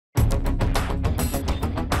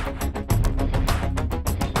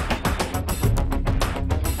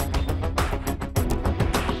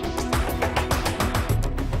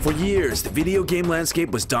years, the video game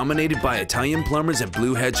landscape was dominated by Italian plumbers and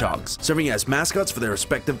blue hedgehogs, serving as mascots for their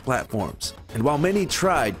respective platforms. And while many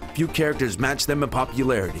tried, few characters matched them in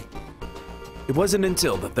popularity. It wasn't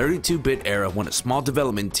until the 32-bit era when a small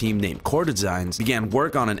development team named Core Designs began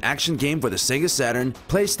work on an action game for the Sega Saturn,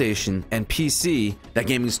 PlayStation, and PC that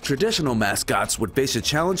gaming's traditional mascots would face a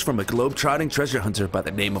challenge from a globe-trotting treasure hunter by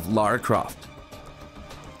the name of Lara Croft.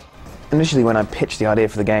 Initially, when I pitched the idea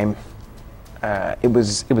for the game, it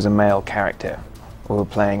was a male character. We were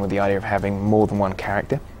playing with the idea of having more than one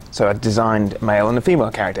character. So I designed a male and a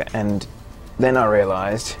female character, and then I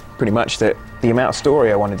realized pretty much that the amount of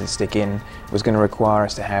story I wanted to stick in was going to require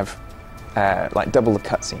us to have like double the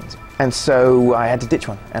cutscenes. And so I had to ditch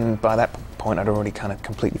one, and by that point I'd already kind of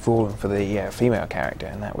completely fallen for the female character,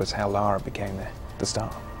 and that was how Lara became the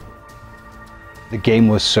star. The game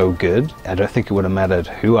was so good, I don't think it would have mattered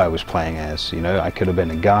who I was playing as. You know, I could have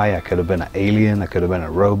been a guy, I could have been an alien, I could have been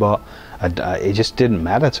a robot. It just didn't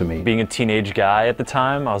matter to me. Being a teenage guy at the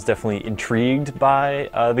time, I was definitely intrigued by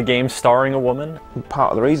the game starring a woman.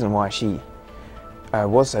 Part of the reason why she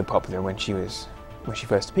was so popular when she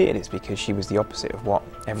first appeared is because she was the opposite of what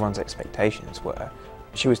everyone's expectations were.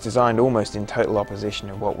 She was designed almost in total opposition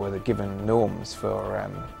of what were the given norms for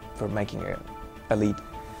making a lead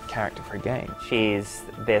character for a game. She's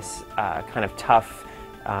this kind of tough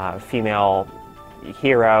female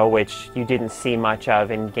hero, which you didn't see much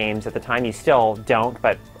of in games at the time. You still don't,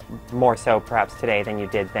 but more so perhaps today than you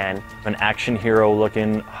did then. An action hero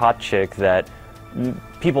looking hot chick that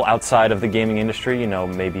people outside of the gaming industry, you know,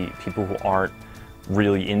 maybe people who aren't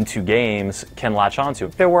really into games, can latch onto.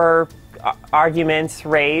 There were arguments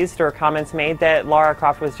raised or comments made that Lara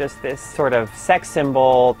Croft was just this sort of sex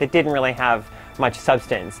symbol that didn't really have much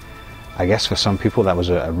substance. I guess for some people that was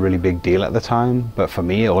a really big deal at the time, but for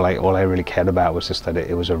me, all I really cared about was just that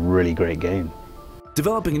it was a really great game.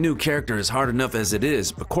 Developing a new character is hard enough as it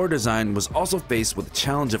is, but Core Design was also faced with the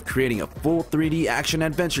challenge of creating a full 3D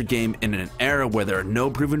action-adventure game in an era where there are no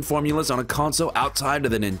proven formulas on a console outside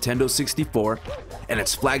of the Nintendo 64 and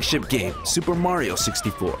its flagship game, Super Mario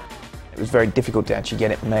 64. It was very difficult to actually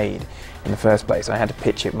get it made in the first place. I had to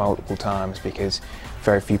pitch it multiple times because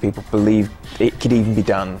very few people believed it could even be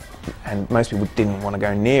done, and most people didn't want to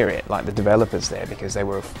go near it, like the developers there, because they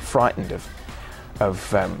were frightened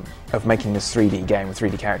of making this 3D game with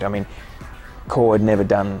 3D character. I mean, Core had never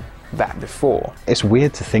done that before. It's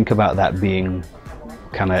weird to think about that being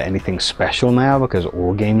kind of anything special now because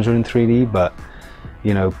all games are in 3D, but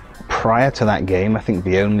you know, prior to that game, I think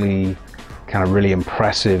the only kind of really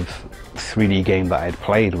impressive 3D game that I had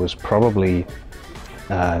played was probably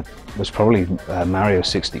Mario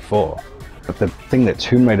 64. But the thing that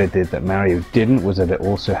Tomb Raider did that Mario didn't was that it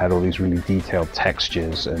also had all these really detailed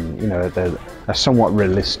textures and, you know, a somewhat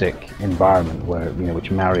realistic environment where, you know,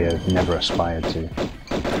 which Mario never aspired to.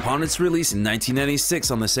 Upon its release in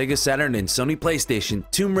 1996 on the Sega Saturn and Sony PlayStation,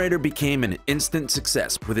 Tomb Raider became an instant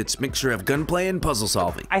success with its mixture of gunplay and puzzle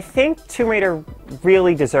solving. I think Tomb Raider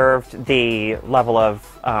really deserved the level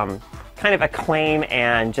of kind of acclaim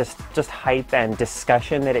and just hype and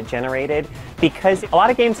discussion that it generated, because a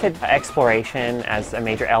lot of games had exploration as a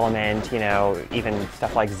major element, you know, even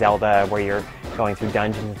stuff like Zelda where you're going through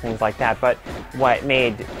dungeons and things like that. But what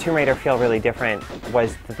made Tomb Raider feel really different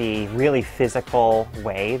was the really physical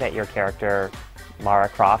way that your character, Lara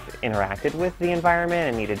Croft, interacted with the environment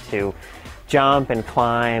and needed to jump and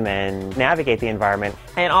climb and navigate the environment.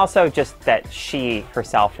 And also just that she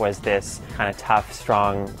herself was this kind of tough,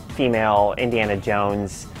 strong, female Indiana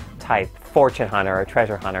Jones type fortune hunter or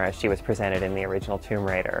treasure hunter as she was presented in the original Tomb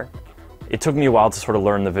Raider. It took me a while to sort of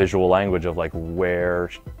learn the visual language of like, where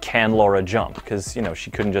can Laura jump? Because, you know,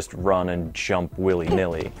 she couldn't just run and jump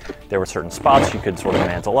willy-nilly. There were certain spots she could sort of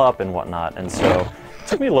mantle up and whatnot, and so it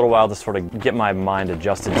took me a little while to sort of get my mind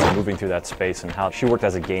adjusted to moving through that space and how she worked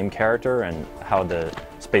as a game character and how the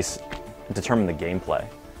space determined the gameplay.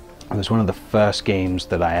 It was one of the first games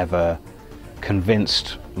that I ever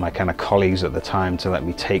convinced my kind of colleagues at the time to let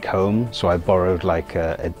me take home. So I borrowed like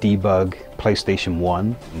a debug PlayStation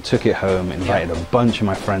 1 and took it home, invited a bunch of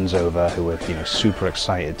my friends over who were, you know, super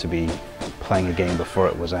excited to be playing a game before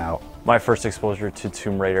it was out. My first exposure to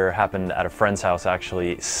Tomb Raider happened at a friend's house,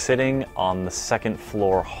 actually, sitting on the second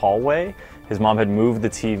floor hallway. His mom had moved the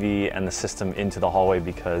TV and the system into the hallway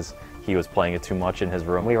because he was playing it too much in his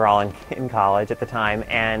room. We were all in college at the time,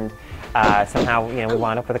 and somehow, you know, we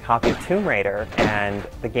wound up with a copy of Tomb Raider, and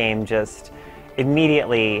the game just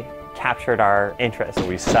immediately captured our interest.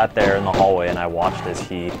 We sat there in the hallway and I watched as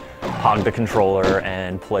he hogged the controller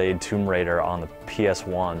and played Tomb Raider on the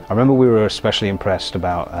PS1. I remember we were especially impressed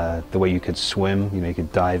about the way you could swim. You know, you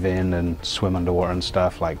could dive in and swim underwater and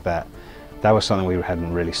stuff like that. That was something we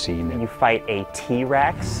hadn't really seen. You fight a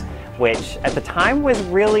T-Rex, which at the time was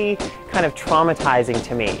really kind of traumatizing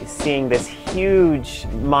to me. Seeing this huge,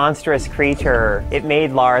 monstrous creature, it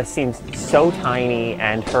made Lara seem so tiny,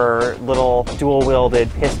 and her little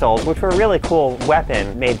dual-wielded pistols, which were a really cool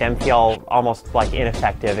weapon, made them feel almost like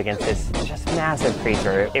ineffective against this just massive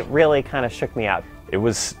creature. It really kind of shook me up. It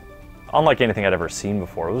was unlike anything I'd ever seen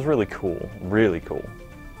before. It was really cool, really cool.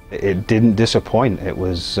 It didn't disappoint. It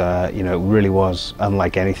was, you know, it really was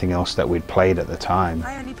unlike anything else that we'd played at the time.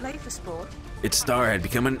 I only play for sport. Its star had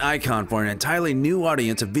become an icon for an entirely new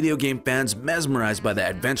audience of video game fans mesmerized by the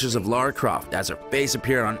adventures of Lara Croft, as her face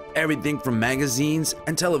appeared on everything from magazines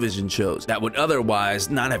and television shows that would otherwise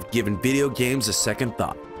not have given video games a second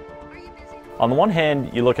thought. On the one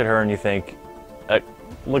hand, you look at her and you think,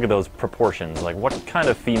 look at those proportions. Like, what kind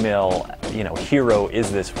of female, you know, hero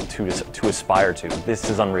is this to aspire to?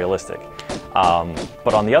 This is unrealistic.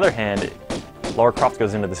 But on the other hand, Lara Croft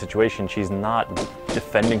goes into the situation. She's not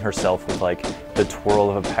defending herself with like the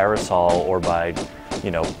twirl of a parasol or by,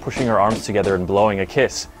 you know, pushing her arms together and blowing a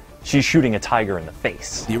kiss. She's shooting a tiger in the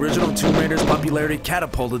face. The original Tomb Raider's popularity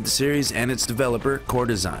catapulted the series and its developer, Core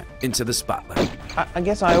Design, into the spotlight. I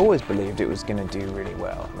guess I always believed it was going to do really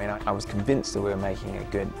well. I mean, I was convinced that we were making a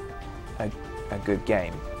good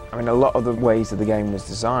game. I mean, a lot of the ways that the game was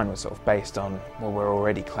designed was sort of based on, well, were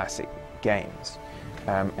already classic games.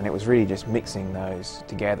 And it was really just mixing those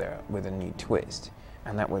together with a new twist.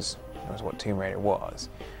 And that was what Tomb Raider was.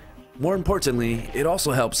 More importantly, it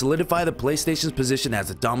also helped solidify the PlayStation's position as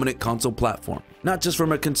a dominant console platform, not just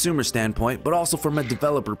from a consumer standpoint, but also from a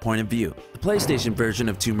developer point of view. The PlayStation version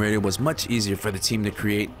of Tomb Raider was much easier for the team to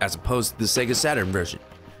create as opposed to the Sega Saturn version,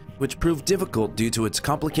 which proved difficult due to its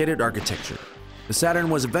complicated architecture. The Saturn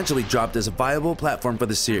was eventually dropped as a viable platform for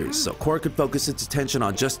the series, so Core could focus its attention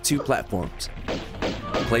on just two platforms,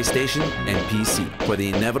 PlayStation and PC, for the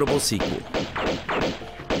inevitable sequel.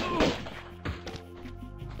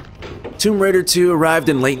 Tomb Raider 2 arrived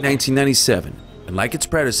in late 1997, and like its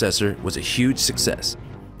predecessor, was a huge success.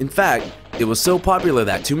 In fact, it was so popular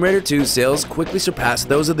that Tomb Raider 2 sales quickly surpassed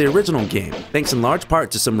those of the original game, thanks in large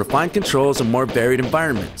part to some refined controls and more varied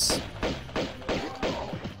environments.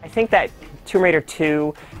 I think that Tomb Raider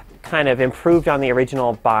 2 kind of improved on the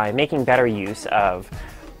original by making better use of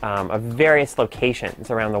various locations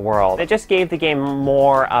around the world. It just gave the game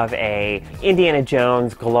more of a Indiana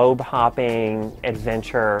Jones globe-hopping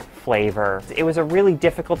adventure flavor. It was a really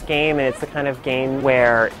difficult game, and it's the kind of game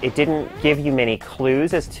where it didn't give you many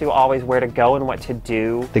clues as to always where to go and what to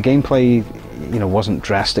do. The gameplay, you know, wasn't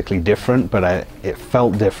drastically different, but it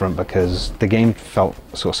felt different because the game felt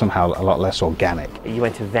sort of somehow a lot less organic. You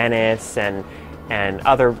went to Venice and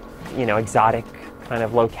other, you know, exotic kind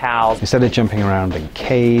of locales. Instead of jumping around in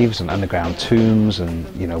caves and underground tombs and,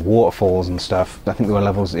 you know, waterfalls and stuff, I think there were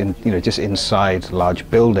levels in, you know, just inside large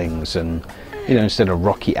buildings, and, you know, instead of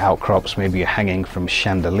rocky outcrops, maybe you're hanging from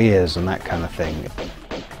chandeliers and that kind of thing.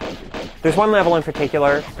 There's one level in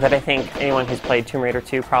particular that I think anyone who's played Tomb Raider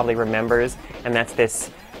 2 probably remembers, and that's this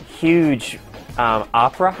huge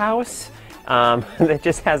opera house that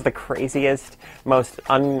just has the craziest, most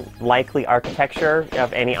unlikely architecture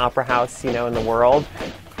of any opera house, you know, in the world.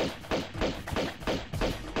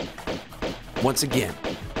 Once again,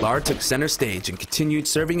 Lara took center stage and continued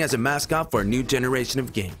serving as a mascot for a new generation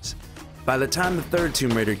of games. By the time the third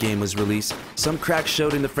Tomb Raider game was released, some cracks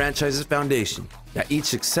showed in the franchise's foundation, that each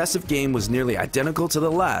successive game was nearly identical to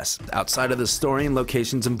the last, outside of the story and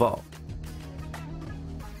locations involved.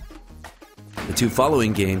 The two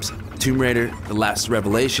following games, Tomb Raider: The Last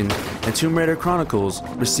Revelation and Tomb Raider Chronicles,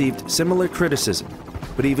 received similar criticism,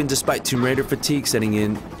 but even despite Tomb Raider fatigue setting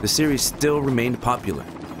in, the series still remained popular.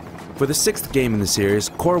 For the sixth game in the series,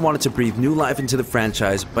 Core wanted to breathe new life into the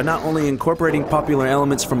franchise by not only incorporating popular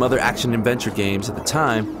elements from other action-adventure games at the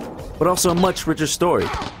time, but also a much richer story.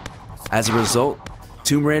 As a result,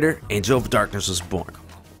 Tomb Raider: Angel of Darkness was born.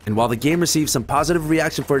 And while the game received some positive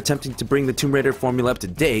reaction for attempting to bring the Tomb Raider formula up to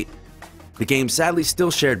date, the game sadly still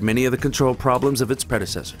shared many of the control problems of its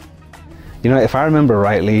predecessor. You know, if I remember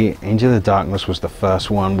rightly, Angel of Darkness was the first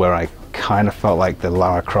one where I kind of felt like the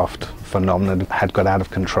Lara Croft phenomenon had got out of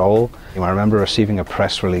control. I remember receiving a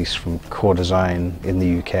press release from Core Design in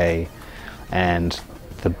the UK, and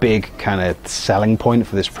The big kind of selling point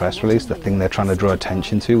for this press release, the thing they're trying to draw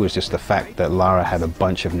attention to, was just the fact that Lara had a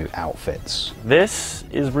bunch of new outfits. This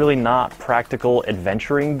is really not practical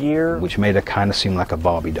adventuring gear. Which made her kind of seem like a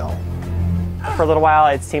Barbie doll. For a little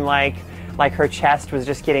while, it seemed like her chest was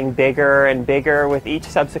just getting bigger and bigger with each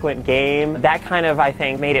subsequent game. That kind of, I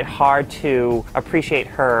think, made it hard to appreciate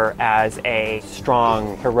her as a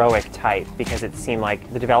strong, heroic type, because it seemed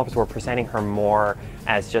like the developers were presenting her more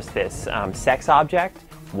as just this sex object.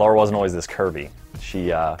 Lara wasn't always this curvy.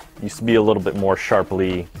 She used to be a little bit more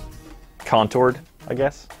sharply contoured, I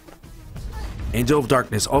guess. Angel of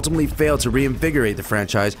Darkness ultimately failed to reinvigorate the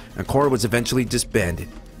franchise, and Core was eventually disbanded.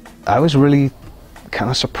 I was really kind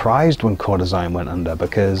of surprised when Core Design went under,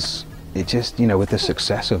 because it just, you know, with the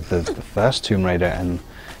success of the first Tomb Raider, and,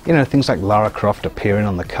 you know, things like Lara Croft appearing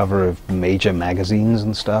on the cover of major magazines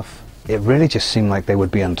and stuff, it really just seemed like they would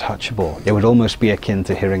be untouchable. It would almost be akin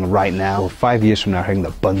to hearing right now, or 5 years from now, hearing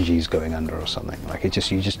that Bungie's going under or something. Like, you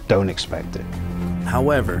just don't expect it.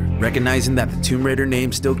 However, recognizing that the Tomb Raider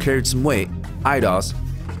name still carried some weight, Eidos,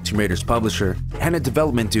 Tomb Raider's publisher, handed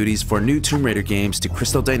development duties for new Tomb Raider games to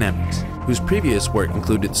Crystal Dynamics, whose previous work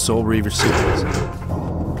included the Soul Reaver series.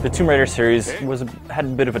 The Tomb Raider series had a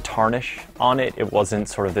bit of a tarnish on it. It wasn't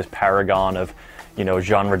sort of this paragon of, you know,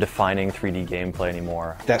 genre-defining 3D gameplay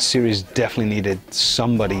anymore. That series definitely needed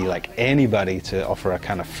somebody, like anybody, to offer a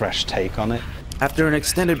kind of fresh take on it. After an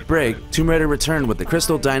extended break, Tomb Raider returned with the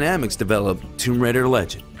Crystal Dynamics developed Tomb Raider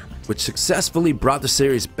Legend, which successfully brought the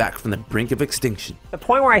series back from the brink of extinction. The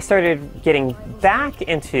point where I started getting back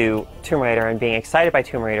into Tomb Raider and being excited by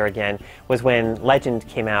Tomb Raider again was when Legend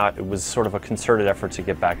came out. It was sort of a concerted effort to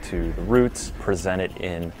get back to the roots, present it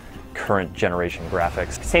in current generation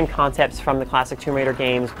graphics. Same concepts from the classic Tomb Raider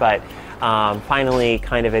games, but finally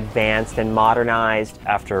kind of advanced and modernized.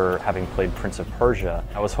 After having played Prince of Persia,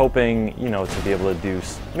 I was hoping, you know, to be able to do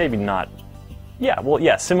maybe not,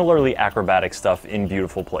 similarly acrobatic stuff in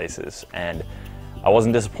beautiful places, and I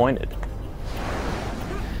wasn't disappointed.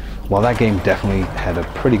 While that game definitely had a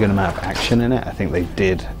pretty good amount of action in it, I think they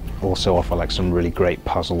did also offer like some really great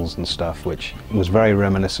puzzles and stuff, which was very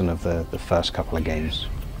reminiscent of the first couple of games.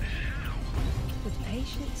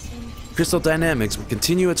 Crystal Dynamics would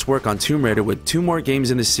continue its work on Tomb Raider with 2 more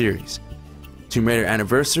games in the series, Tomb Raider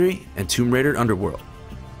Anniversary and Tomb Raider Underworld,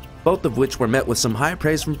 both of which were met with some high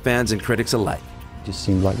praise from fans and critics alike. It just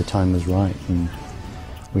seemed like the time was right, and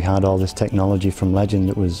we had all this technology from Legend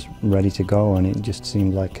that was ready to go, and it just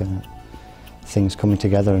seemed like things coming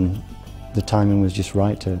together, and the timing was just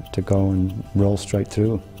right to go and roll straight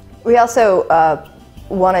through. We also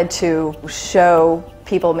wanted to show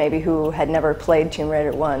people maybe who had never played Tomb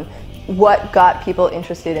Raider 1 what got people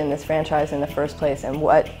interested in this franchise in the first place, and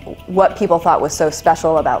what people thought was so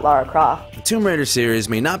special about Lara Croft. The Tomb Raider series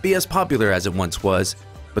may not be as popular as it once was,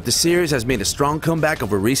 but the series has made a strong comeback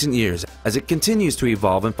over recent years as it continues to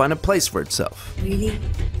evolve and find a place for itself. Really?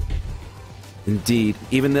 Indeed,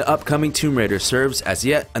 even the upcoming Tomb Raider serves as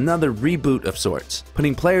yet another reboot of sorts,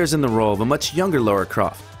 putting players in the role of a much younger Lara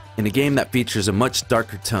Croft, in a game that features a much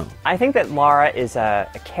darker tone. I think that Lara is a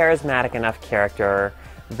charismatic enough character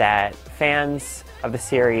that fans of the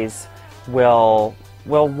series will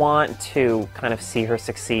want to kind of see her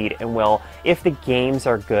succeed, and will, if the games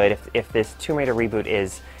are good, if this Tomb Raider reboot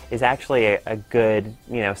is actually a good,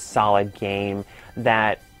 you know, solid game,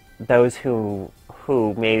 that those who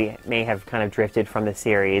may have kind of drifted from the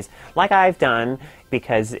series, like I've done,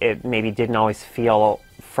 because it maybe didn't always feel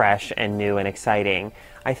fresh and new and exciting,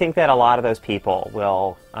 I think that a lot of those people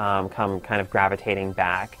will come kind of gravitating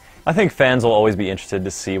back. I think fans will always be interested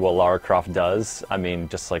to see what Lara Croft does. I mean,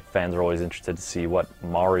 just like fans are always interested to see what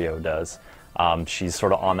Mario does. She's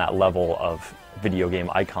sort of on that level of video game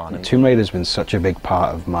icon. Tomb Raider's been such a big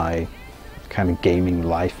part of my kind of gaming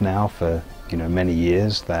life now for, you know, many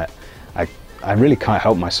years that I really can't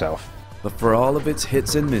help myself. But for all of its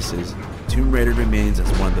hits and misses, Tomb Raider remains as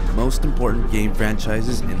one of the most important game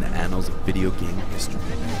franchises in the annals of video game history.